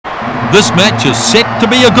This match is set to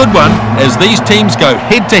be a good one as these teams go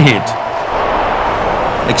head-to-head.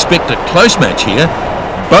 Expect a close match here.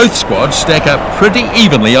 Both squads stack up pretty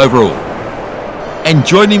evenly overall. And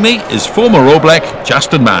joining me is former All Black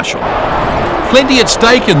Justin Marshall. Plenty at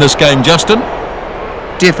stake in this game, Justin.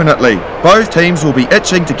 Definitely. Both teams will be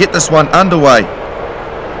itching to get this one underway.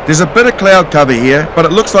 There's a bit of cloud cover here, but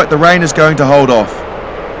it looks like the rain is going to hold off.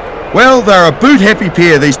 Well, they're a boot-happy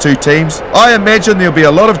pair, these two teams. I imagine there'll be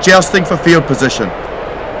a lot of jousting for field position.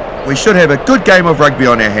 We should have a good game of rugby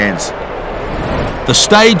on our hands. The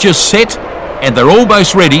stage is set and they're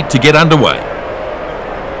almost ready to get underway.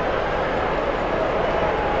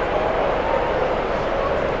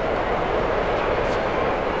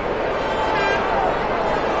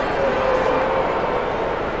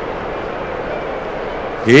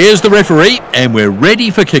 Here's the referee and we're ready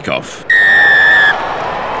for kickoff.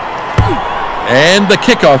 And the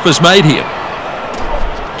kickoff is made here.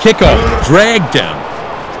 Kickoff, drag down.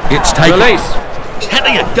 It's taken. Release. He's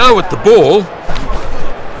having a go at the ball.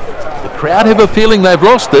 The crowd have a feeling they've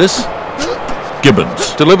lost this.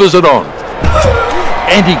 Gibbons delivers it on.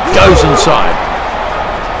 And he goes inside.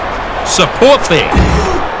 Support there.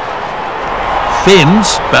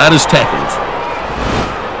 Fens, but is tackled.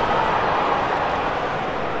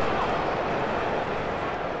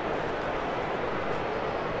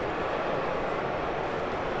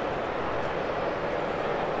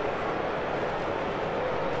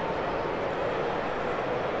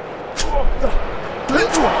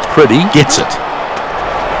 Pretty gets it.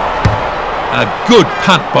 A good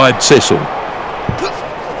punt by Cecil.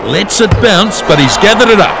 Lets it bounce, but he's gathered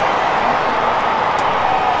it up.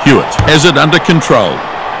 Hewitt has it under control.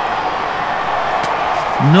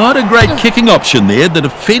 Not a great kicking option there, the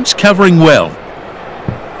defence covering well.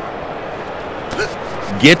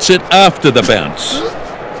 Gets it after the bounce.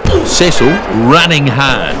 Cecil running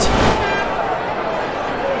hard.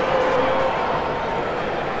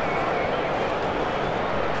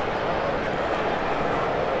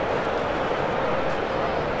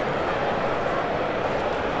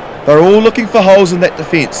 They're all looking for holes in that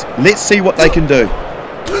defence. Let's see what they can do.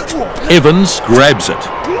 Evans grabs it.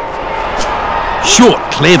 Short,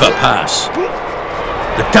 clever pass.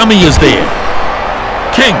 The dummy is there.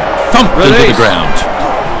 King thumped into the ground.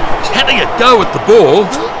 He's having a go at the ball.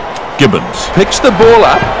 Gibbons picks the ball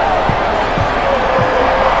up.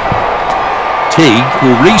 Teague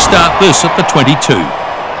will restart this at the 22.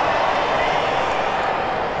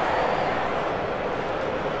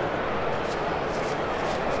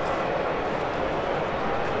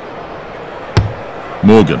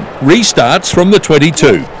 Morgan restarts from the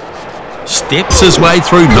 22. Steps his way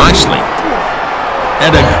through nicely.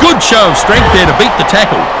 And a good show of strength there to beat the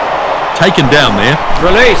tackle. Taken down there.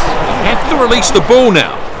 Release. Have to release the ball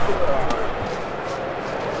now.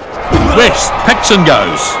 West picks and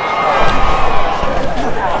goes.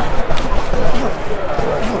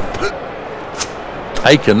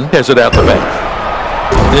 Aiken has it out the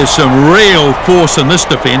back. There's some real force in this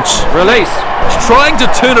defence. Release. He's trying to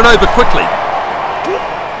turn it over quickly.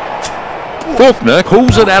 Faulkner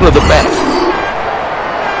pulls it out of the bat.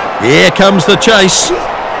 Here comes the chase.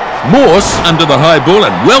 Morse under the high ball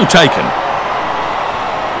and well taken.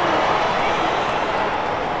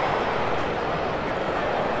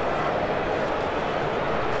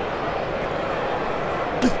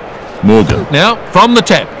 Morgan now from the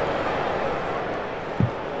tap.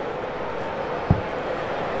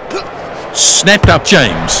 Snapped up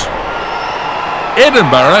James.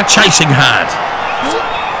 Edinburgh chasing hard.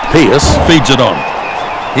 Pierce feeds it on.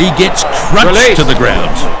 He gets crunched to the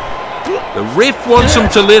ground. The ref wants him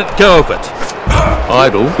to let go of it.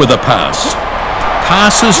 Idle with a pass.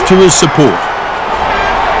 Passes to his support.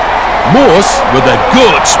 Morse with a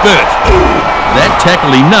good spurt. That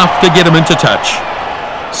tackle enough to get him into touch.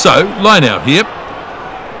 So, line out here.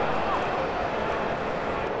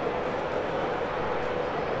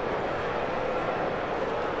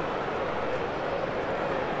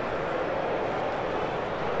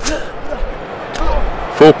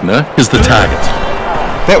 Faulkner is the target.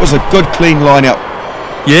 That was a good clean line out.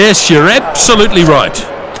 Yes, you're absolutely right.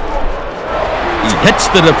 He hits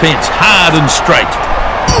the defence hard and straight.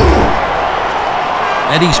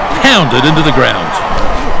 And he's pounded into the ground.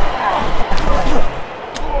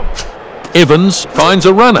 Evans finds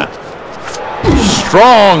a runner.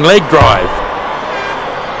 Strong leg drive.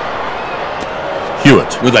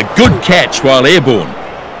 Hewitt with a good catch while airborne.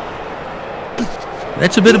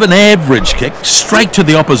 That's a bit of an average kick, straight to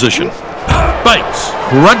the opposition. Bates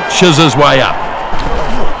crunches his way up.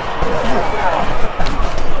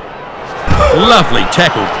 Lovely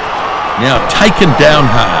tackle. Now taken down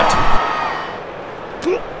hard.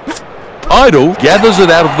 Idle gathers it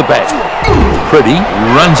out of the back. Pretty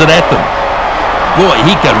runs it at them. Boy,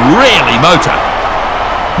 he can really motor.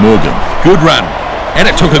 Morgan, good run. And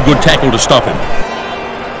it took a good tackle to stop him.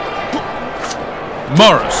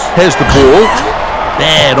 Morris has the ball.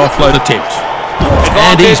 Bad offload attempt.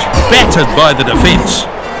 And he's battered by the defence.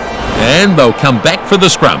 And they'll come back for the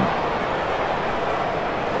scrum.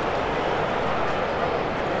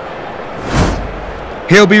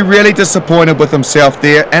 He'll be really disappointed with himself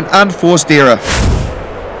there. An unforced error.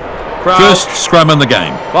 First scrum in the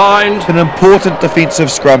game. Bind. An important defensive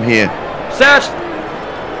scrum here. Set.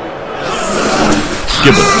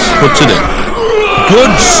 Gibbons puts it in.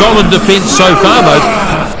 Good, solid defence so far, though.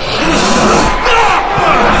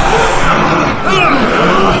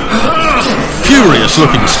 Furious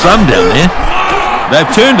looking scrum down there.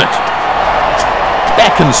 They've turned it.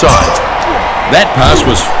 Back inside. That pass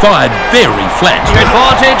was fired very flat.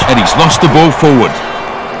 Advantage. And he's lost the ball forward.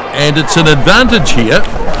 And it's an advantage here.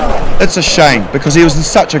 It's a shame because he was in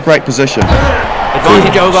such a great position.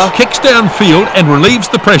 Advantage over. Kicks downfield and relieves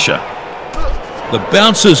the pressure. The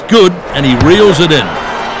bounce is good and he reels it in.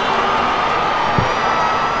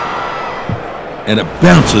 And it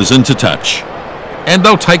bounces into touch. And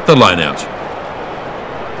they'll take the line out.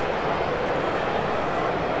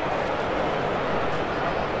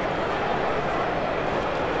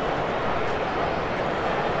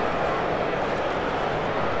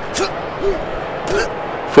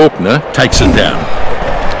 Faulkner takes it down.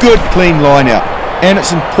 Good clean line out. And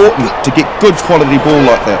it's important to get good quality ball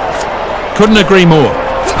like that. Couldn't agree more.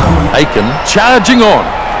 Aiken charging on.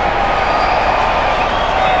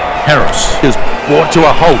 Harris is brought to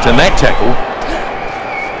a halt in that tackle.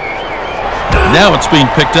 Now it's been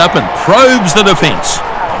picked up and probes the defence.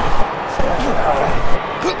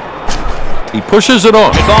 He pushes it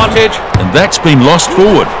on. Advantage. And that's been lost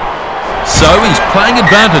forward. So he's playing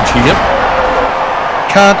advantage here.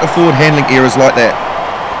 Can't afford handling errors like that.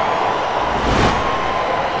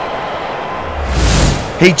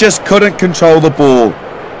 He just couldn't control the ball.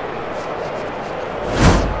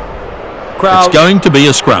 Crowd. It's going to be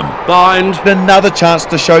a scrum. Bind. Another chance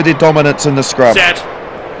to show their dominance in the scrum. Set.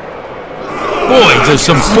 Boy, there's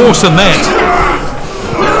some force in that.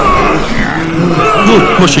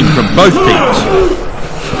 Good pushing from both teams.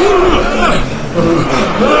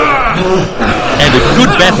 And a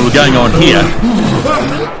good battle going on here.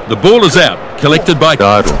 The ball is out, collected by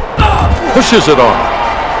Idle. Pushes it on.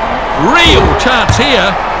 Real chance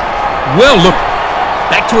here. Well, look,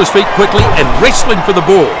 back to his feet quickly and wrestling for the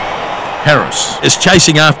ball. Harris is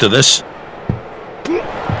chasing after this.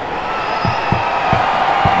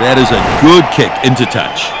 That is a good kick into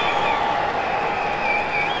touch.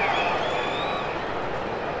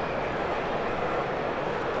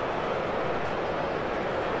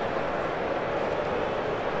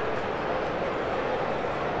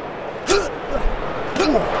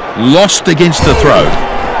 Lost against the throw.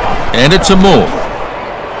 And it's a maul.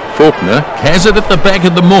 Faulkner has it at the back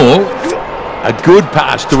of the maul. A good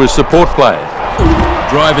pass to his support player.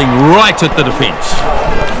 Driving right at the defence.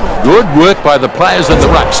 Good work by the players in the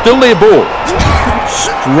ruck. Still their ball.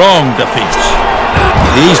 Strong defence.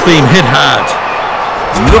 He's been hit hard.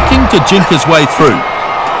 Looking to jink his way through.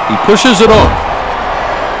 He pushes it on.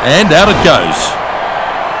 And out it goes.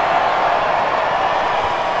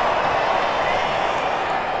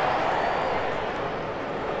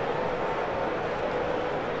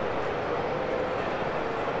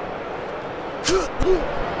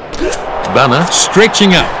 Bunner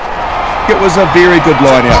stretching up. It was a very good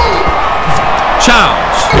line out.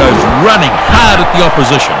 Charles goes running hard at the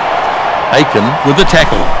opposition. Aiken with the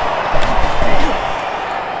tackle.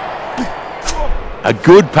 A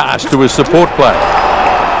good pass to his support player.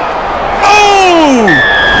 Oh!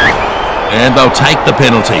 And they'll take the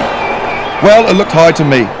penalty. Well, it looked high to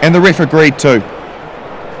me, and the ref agreed too.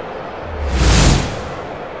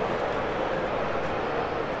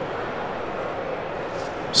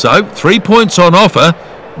 So, 3 points on offer.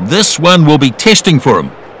 This one will be testing for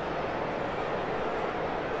him.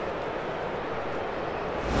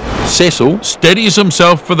 Cecil steadies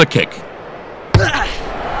himself for the kick.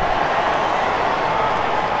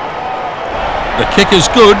 The kick is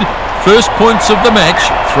good. First points of the match,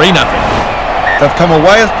 3-0. They've come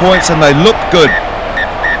away with points and they look good.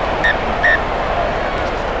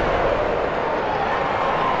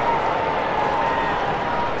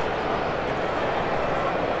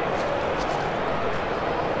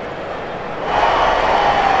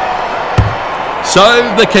 So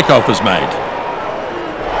the kickoff is made.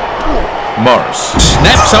 Morris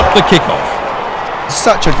snaps up the kickoff.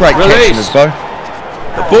 Such a great catch, Nisbo.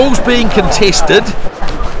 The ball's being contested.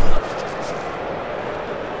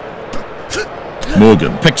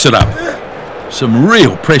 Morgan picks it up. Some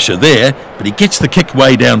real pressure there, but he gets the kick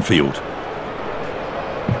way downfield.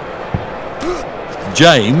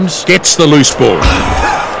 James gets the loose ball.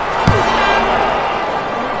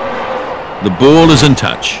 The ball is in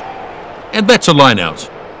touch. And that's a line out.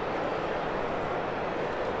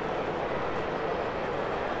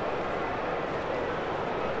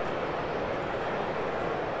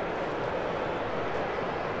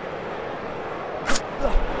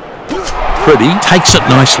 Pretty takes it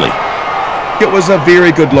nicely. It was a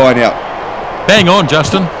very good line out. Bang on,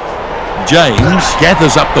 Justin. James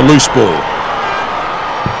gathers up the loose ball.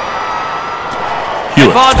 Hewitt.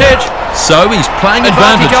 Advantage. So he's playing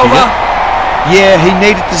advantage over. here. Yeah, he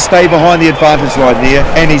needed to stay behind the advantage line there,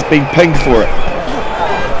 and he's been pinged for it.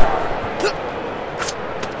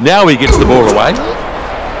 Now he gets the ball away.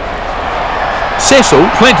 Cecil,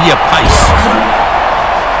 plenty of pace.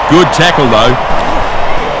 Good tackle though.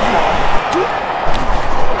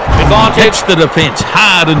 Advantage. Hits the defence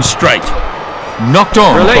hard and straight. Knocked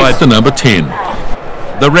on Release. by the number 10.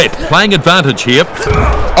 The ref playing advantage here.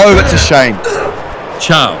 Oh, it's a shame.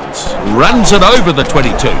 Charles runs it over the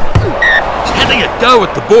 22. Having a go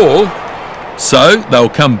at the ball. So they'll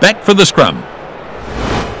come back for the scrum.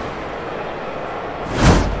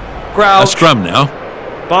 A Crouch. scrum now.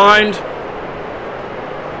 Bind.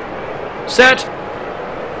 Set.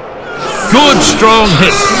 Good strong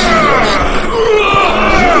hit.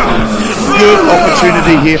 Good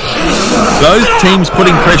opportunity here. Both teams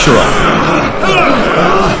putting pressure on.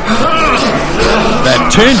 They've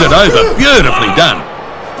turned it over. Beautifully done.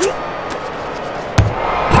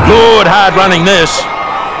 Good hard running this.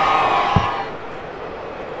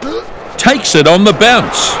 Takes it on the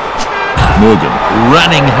bounce. Morgan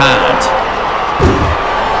running hard.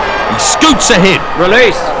 He scoots ahead.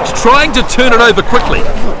 Release. He's trying to turn it over quickly.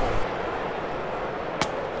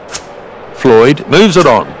 Floyd moves it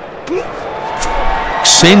on.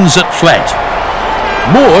 Sends it flat.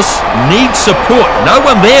 Morse needs support. No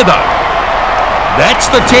one there though. That's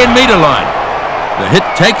the 10-metre line. The hit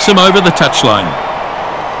takes him over the touchline.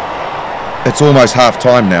 It's almost half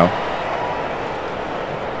time now.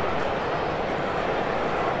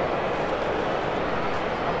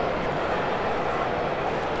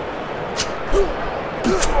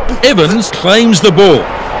 Evans claims the ball.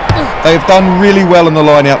 They've done really well in the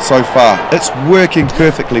line out so far. It's working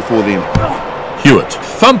perfectly for them. Hewitt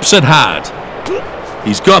thumps it hard.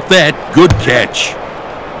 He's got that. Good catch.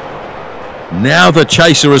 Now the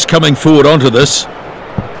chaser is coming forward onto this.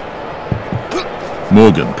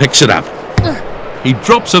 Morgan picks it up. He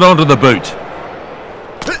drops it onto the boot.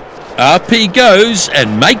 Up he goes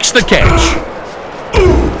and makes the catch.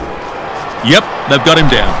 Yep, they've got him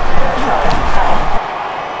down.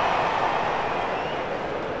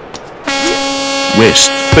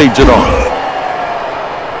 West feeds it on.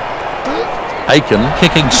 Aiken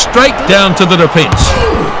kicking straight down to the defence.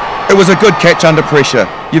 It was a good catch under pressure.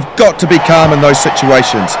 You've got to be calm in those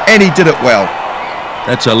situations, and he did it well.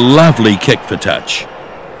 That's a lovely kick for touch.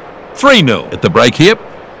 3-0 at the break here.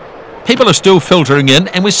 People are still filtering in,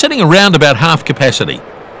 and we're sitting around about half capacity.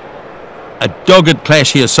 A dogged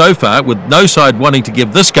clash here so far, with no side wanting to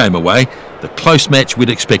give this game away. The close match we'd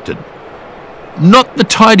expected. Not the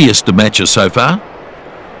tidiest of matches so far.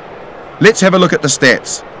 Let's have a look at the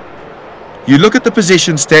stats. You look at the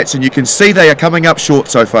possession stats and you can see they are coming up short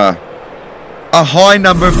so far. A high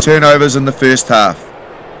number of turnovers in the first half.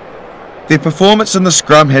 Their performance in the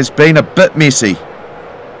scrum has been a bit messy.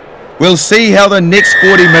 We'll see how the next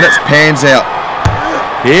 40 minutes pans out.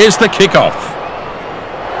 Here's the kickoff.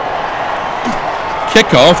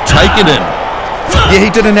 Kickoff taken in. Yeah, he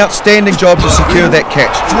did an outstanding job to secure that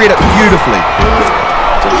catch. Read it beautifully.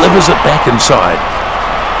 Delivers it back inside.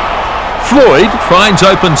 Floyd finds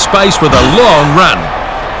open space with a long run.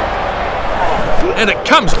 And it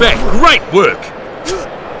comes back. Great work.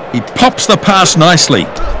 He pops the pass nicely.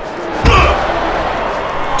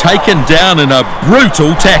 Taken down in a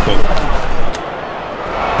brutal tackle.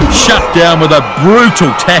 Shut down with a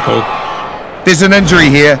brutal tackle. There's an injury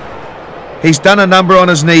here. He's done a number on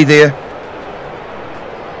his knee there.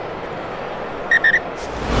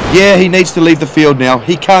 Yeah, he needs to leave the field now.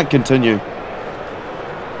 He can't continue.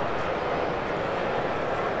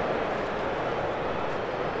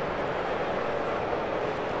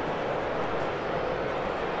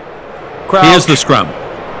 Crouch. Here's the scrum.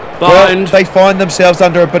 Bind. Well, they find themselves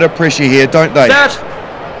under a bit of pressure here, don't they? Set.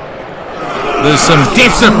 There's some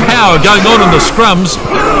depth of power going on in the scrums.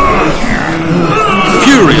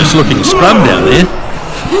 Furious looking scrum down there.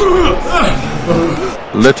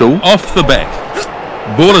 Little off the back.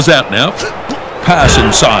 Ball is out now. Pass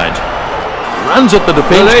inside. Runs at the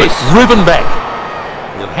defence, but Release. driven back.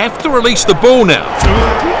 He'll have to release the ball now.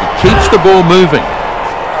 He keeps the ball moving.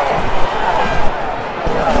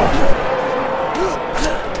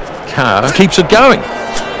 Carr keeps it going.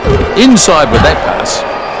 Inside with that pass.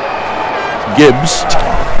 Gibbs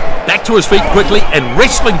back to his feet quickly and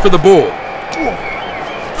wrestling for the ball.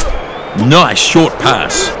 Nice short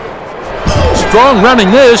pass. Strong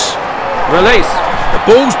running this. Release. The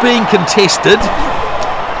ball's being contested.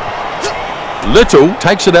 Little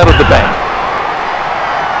takes it out of the back.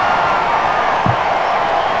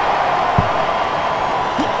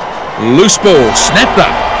 Loose ball snapped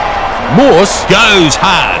up. Morse goes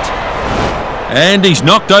hard. And he's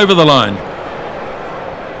knocked over the line.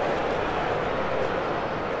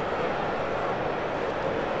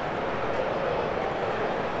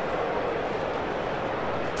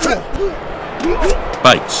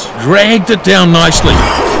 Bates dragged it down nicely.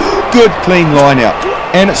 Good clean line out.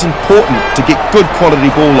 And it's important to get good quality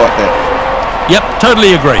ball like that. Yep,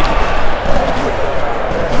 totally agree.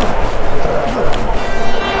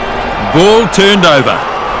 Ball turned over.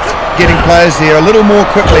 Getting players there a little more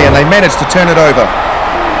quickly and they managed to turn it over.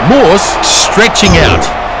 Morse stretching out.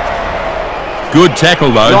 Good tackle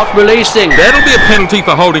though. Not releasing. That'll be a penalty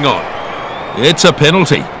for holding on. It's a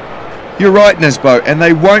penalty. You're right, Nisbo, and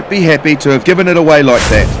they won't be happy to have given it away like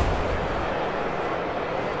that.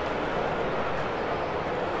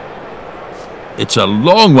 It's a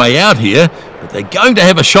long way out here, but they're going to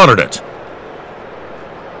have a shot at it.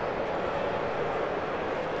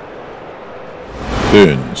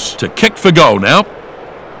 Burns to kick for goal now.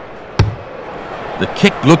 The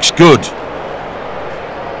kick looks good.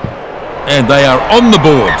 And they are on the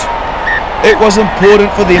board. It was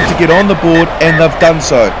important for them to get on the board, and they've done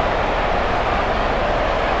so.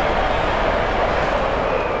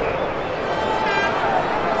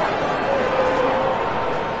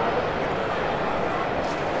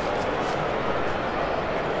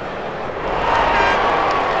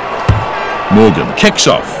 Morgan kicks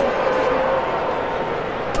off.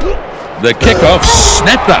 The kickoff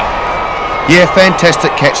snapped up. Yeah,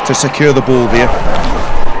 fantastic catch to secure the ball there.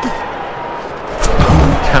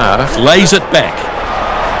 Carr lays it back.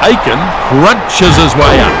 Aiken crunches his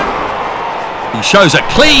way up. He shows a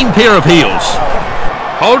clean pair of heels.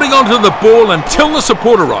 Holding onto the ball until the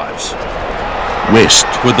support arrives. West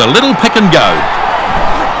with a little pick and go.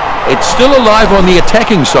 It's still alive on the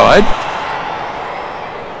attacking side.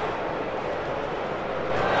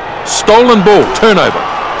 Stolen ball, turnover.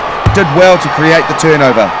 Did well to create the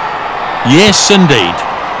turnover. Yes, indeed.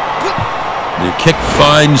 The kick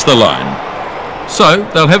finds the line. So,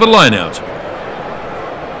 they'll have a line out.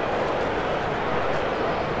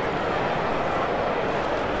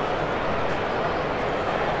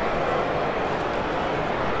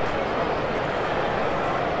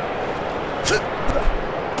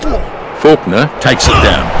 Faulkner takes it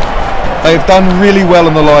down. They've done really well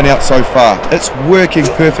in the line out so far. It's working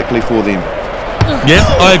perfectly for them. Yeah,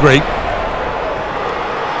 I agree.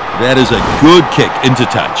 That is a good kick into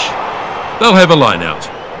touch. They'll have a line out.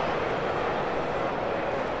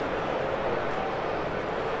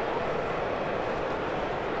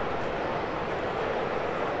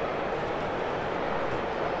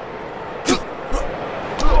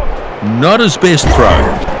 Not his best throw.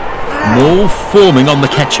 Maul forming on the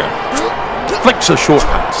catcher. Flicks a short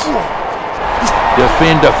pass.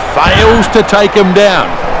 Defender fails to take him down.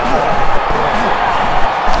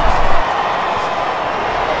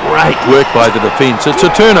 Great work by the defence. It's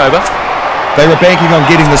a turnover. They were banking on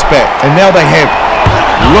getting this back, and now they have.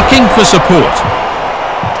 Looking for support.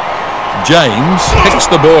 James picks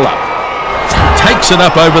the ball up. Takes it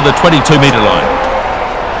up over the 22-metre line.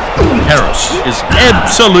 Harris is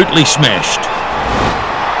absolutely smashed.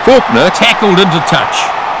 Faulkner tackled into touch.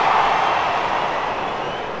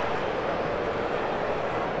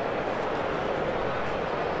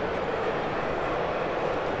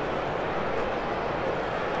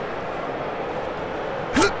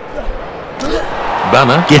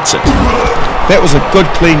 Bunner gets it. That was a good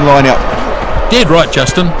clean line out. Dead right,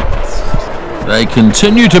 Justin. They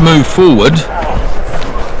continue to move forward.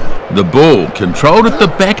 The ball controlled at the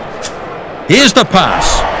back. Here's the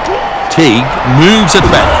pass. Teague moves it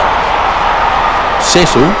back.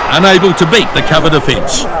 Cecil unable to beat the cover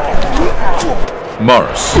defence.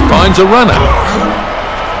 Morris finds a runner.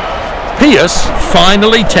 Pearce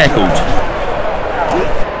finally tackled.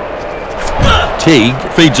 Teague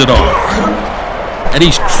feeds it on. And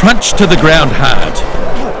he's crunched to the ground hard.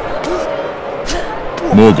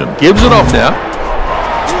 Morgan gives it off now.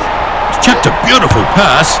 He's chucked a beautiful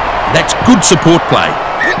pass. That's good support play.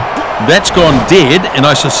 That's gone dead, and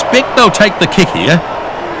I suspect they'll take the kick here.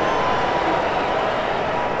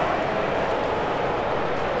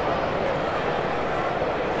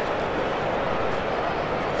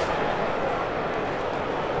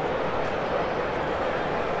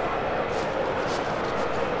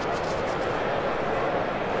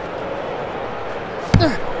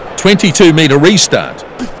 22-metre restart.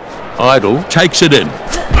 Idle takes it in.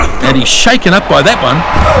 And he's shaken up by that one.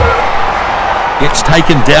 Gets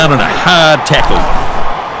taken down in a hard tackle.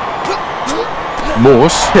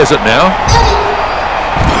 Morse has it now.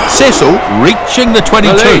 Cecil reaching the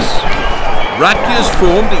 22. Release. Rutgers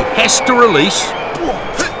formed, he has to release.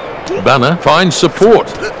 Bunner finds support.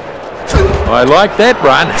 I like that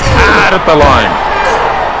run, hard at the line.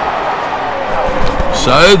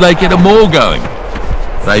 So they get a maul going.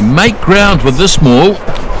 They make ground with this maul.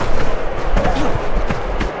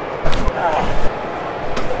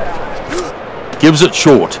 Gives it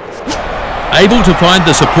short. Able to find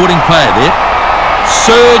the supporting player there.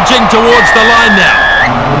 Surging towards the line now.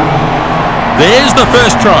 There's the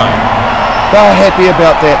first try. They're happy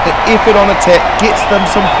about that. The effort on attack gets them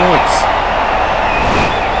some points.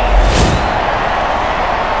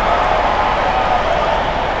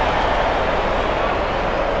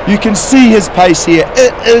 You can see his pace here.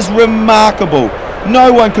 It is remarkable.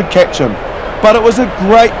 No one could catch him. But it was a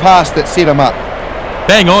great pass that set him up.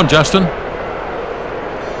 Hang on, Justin.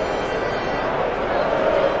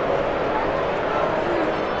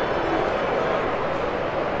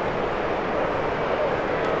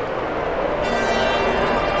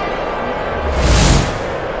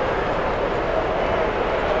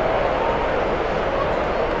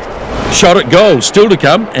 Shot at goal still to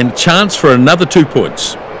come, and chance for another 2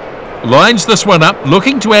 points. Lines this one up,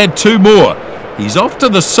 looking to add 2 more. He's off to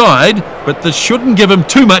the side, but this shouldn't give him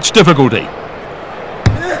too much difficulty.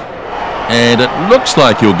 And it looks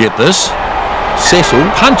like he'll get this. Cecil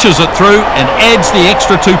punches it through and adds the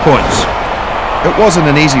extra 2 points. It wasn't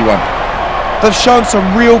an easy one. They've shown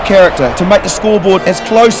some real character to make the scoreboard as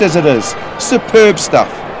close as it is. Superb stuff.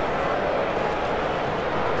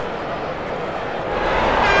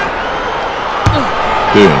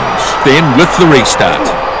 Burns then with the restart.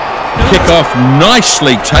 Kick off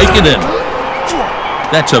nicely taken in.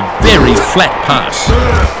 That's a very flat pass.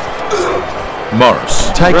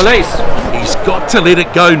 Morris takes Release. He's got to let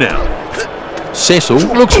it go now. Cecil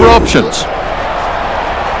looks for options.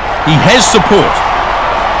 He has support.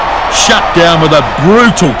 Shut down with a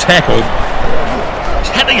brutal tackle.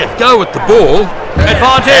 He's having a go at the ball.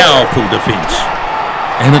 Advantage. Powerful defence.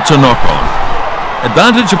 And it's a knock-on.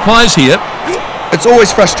 Advantage applies here. It's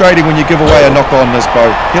always frustrating when you give away a knock on this, Bo.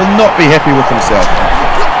 He'll not be happy with himself.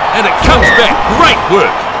 And it comes back. Great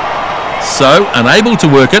work. So, unable to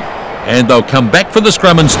work it, and they'll come back for the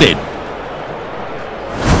scrum instead.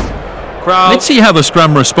 Crowd. Let's see how the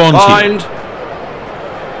scrum responds Bind. here.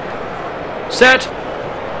 Set.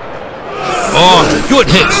 Oh, good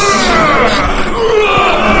hits.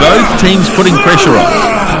 Both teams putting pressure on.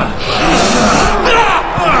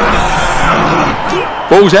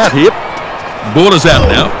 Ball's out here. Ball is out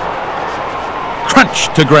now.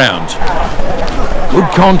 Crunch to ground. Good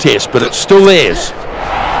contest, but it's still theirs.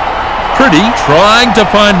 Pretty trying to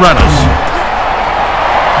find runners.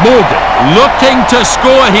 Morgan looking to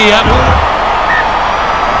score here.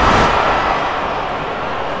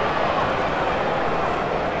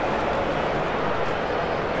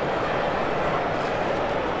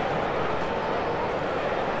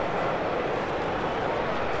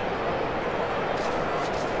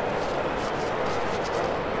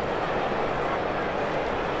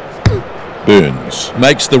 Burns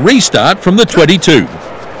makes the restart from the 22.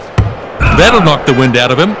 That'll knock the wind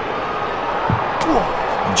out of him.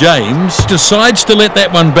 James decides to let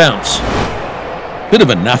that one bounce. Bit of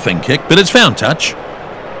a nothing kick, but it's found touch.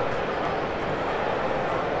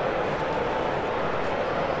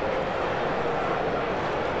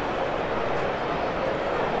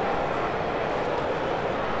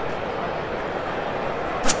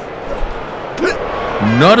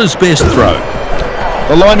 Not his best throw.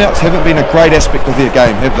 The lineouts haven't been a great aspect of their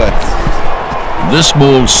game, have they? This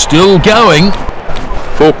ball's still going.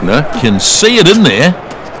 Faulkner can see it in there.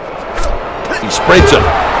 He spreads it.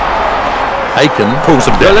 Aiken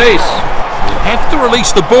pulls him down. Release. Have to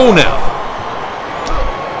release the ball now.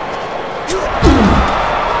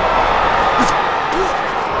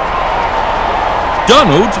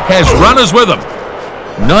 Donald has runners with him.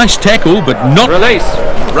 Nice tackle, but not... Release.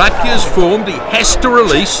 Rutgers formed, he has to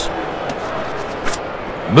release.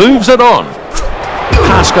 Moves it on.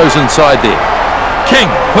 Pass goes inside there. King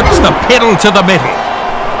puts the pedal to the metal.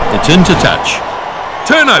 It's into touch.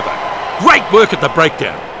 Turnover. Great work at the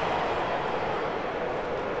breakdown.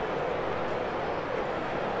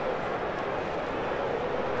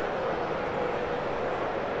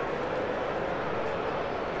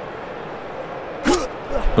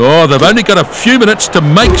 Oh, they've only got a few minutes to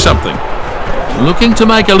make something. Looking to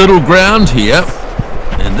make a little ground here.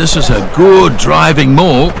 And this is a good driving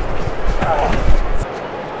maul.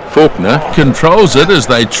 Faulkner controls it as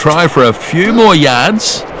they try for a few more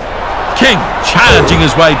yards. King charging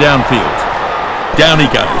his way downfield. Down he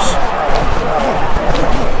goes.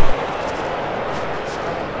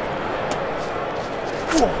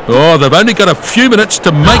 Oh, they've only got a few minutes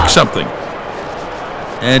to make something.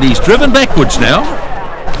 And he's driven backwards now.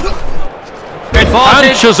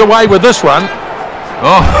 Punches away with this one.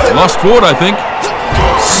 Oh, lost forward, I think.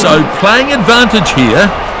 So playing advantage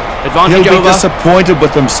here. He'll be disappointed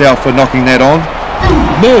with himself for knocking that on.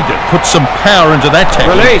 Morgan puts some power into that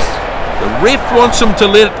tackle. Release. The ref wants him to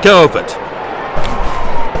let go of it.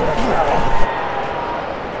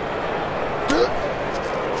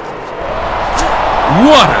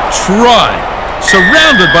 What a try!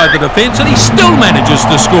 Surrounded by the defence and he still manages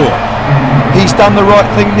to score. He's done the right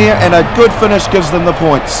thing there, and a good finish gives them the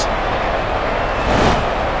points.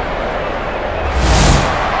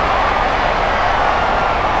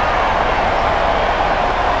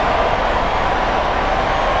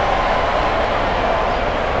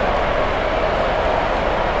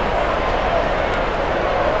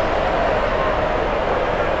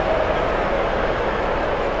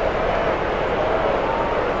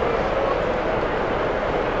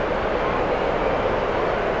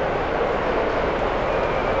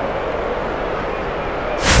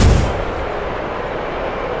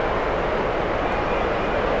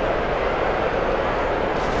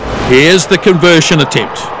 Here's the conversion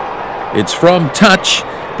attempt. It's from touch,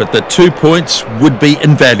 but the 2 points would be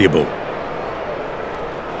invaluable.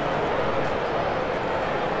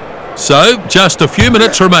 So, just a few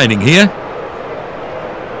minutes remaining here.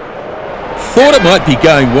 Thought it might be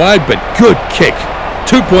going wide, but good kick.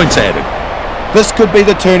 2 points added. This could be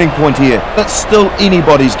the turning point here. It's still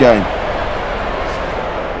anybody's game.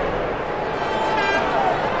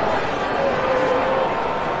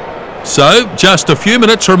 So, just a few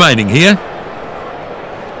minutes remaining here.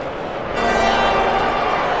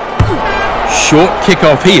 Short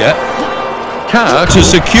kick-off here. Carr to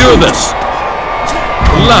secure this.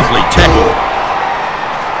 Lovely tackle.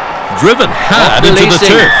 Driven hard into the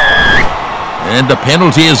turf. And the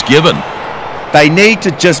penalty is given. They need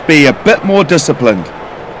to just be a bit more disciplined.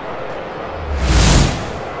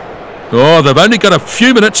 Oh, they've only got a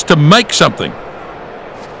few minutes to make something.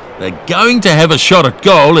 They're going to have a shot at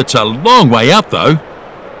goal. It's a long way out, though.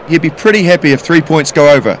 You'd be pretty happy if 3 points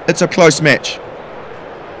go over. It's a close match.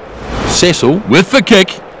 Cecil with the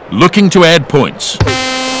kick, looking to add points.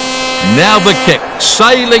 Now the kick,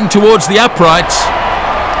 sailing towards the uprights.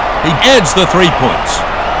 He adds the 3 points.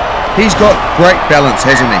 He's got great balance,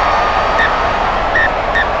 hasn't he?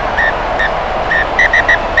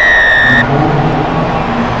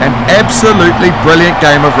 An absolutely brilliant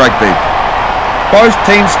game of rugby. Both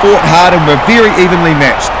teams fought hard and were very evenly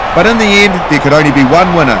matched, but in the end, there could only be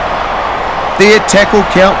one winner. Their tackle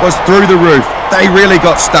count was through the roof. They really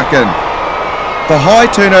got stuck in. The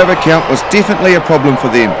high turnover count was definitely a problem for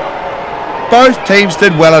them. Both teams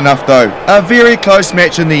did well enough though. A very close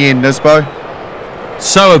match in the end, Nisbo.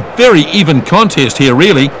 So a very even contest here,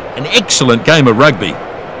 really. An excellent game of rugby.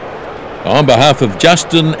 On behalf of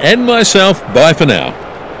Justin and myself, bye for now.